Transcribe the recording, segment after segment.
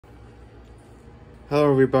Hello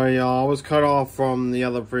everybody, I was cut off from the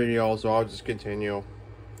other video, so I'll just continue.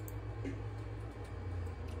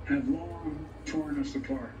 Have long torn us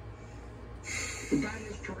apart. The battle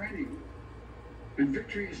is perennial, and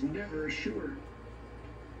victory is never assured.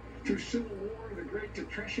 Through Civil War, the Great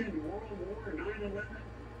Depression, World War, 9/11,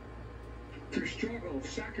 through struggle,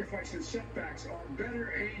 sacrifice, and setbacks, our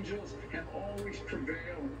better angels have always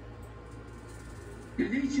prevailed.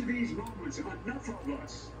 In each of these moments, enough of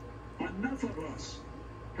us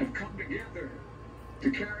have come together to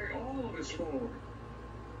carry all of us forward.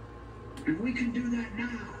 And we can do that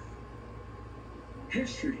now.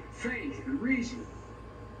 History, faith, and reason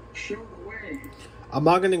show the way. I'm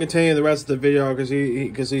not going to continue the rest of the video because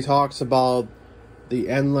he talks about the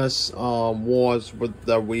endless wars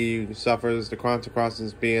that we suffered as the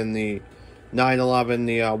consequences being the 9/11,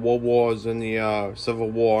 the World Wars, and the Civil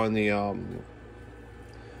War, and the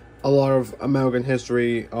a lot of American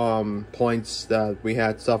history points that we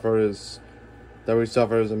suffered as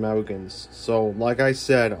Americans. So, like I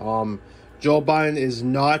said, Joe Biden is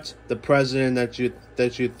not the president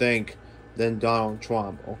that you think than Donald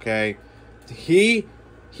Trump. Okay, he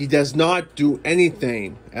does not do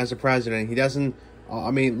anything as a president. He doesn't.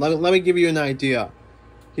 Let me give you an idea.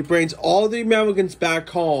 He brings all the Americans back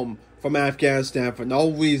home from Afghanistan for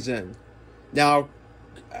no reason. Now,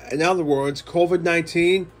 in other words,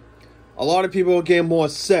 COVID-19. A lot of people are getting more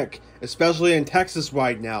sick, especially in Texas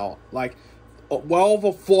right now. Like, well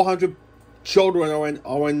over 400 children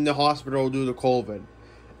are in the hospital due to COVID.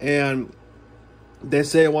 And they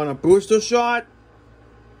say they want a booster shot.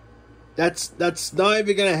 That's not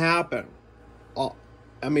even going to happen.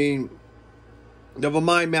 Never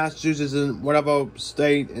mind Massachusetts and whatever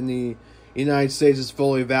state in the United States is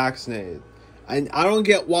fully vaccinated. And I don't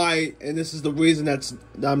get why, and this is the reason that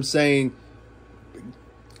I'm saying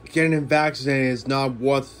getting vaccinated is not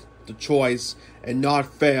worth the choice and not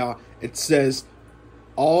fair. It says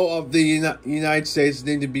all of the United States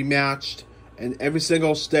need to be matched, and every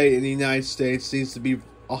single state in the United States needs to be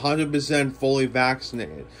 100% fully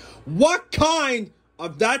vaccinated. What kind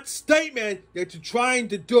of that statement that you're trying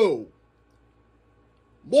to do?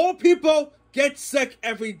 More people get sick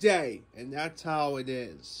every day, and that's how it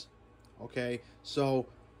is. Okay, so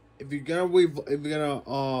if you're gonna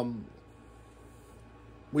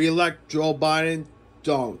re-elect Joe Biden,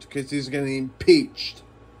 don't, because he's getting impeached.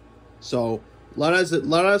 So let us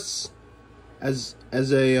as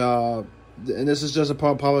a and this is just a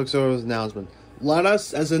public service announcement. Let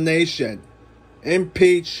us as a nation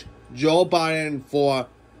impeach Joe Biden for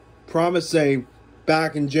promising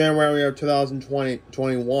back in January of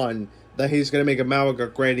 2021 that he's going to make America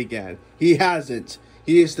great again. He hasn't.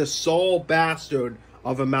 He is the sole bastard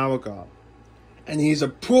of America, and he's a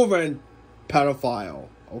proven pedophile.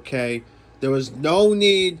 Okay, there was no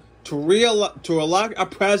need to elect a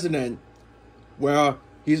president where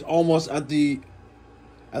he's almost at the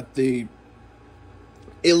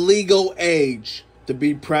illegal age to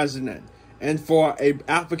be president, and for a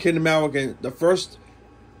African American, the first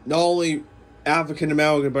not only African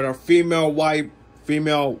American but a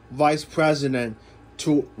female vice president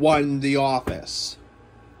to win the office.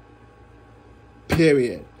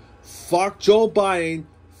 Period. Fuck Joe Biden.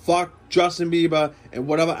 Fuck Justin Bieber and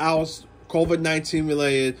whatever else COVID-19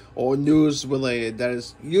 related or news related that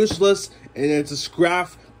is useless, and it's a scrap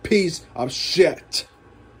piece of shit.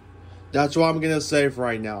 That's what I'm going to say for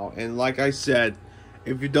right now. And like I said,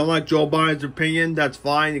 if you don't like Joe Biden's opinion, that's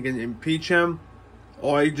fine. You can impeach him,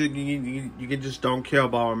 or you can just don't care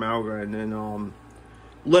about America and then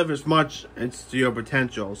live as much as to your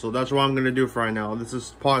potential. So that's what I'm going to do for right now. This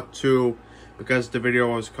is part 2 because the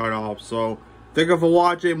video was cut off. So thank you for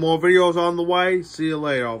watching. More videos on the way. See you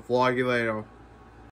later. I'll vlog you later.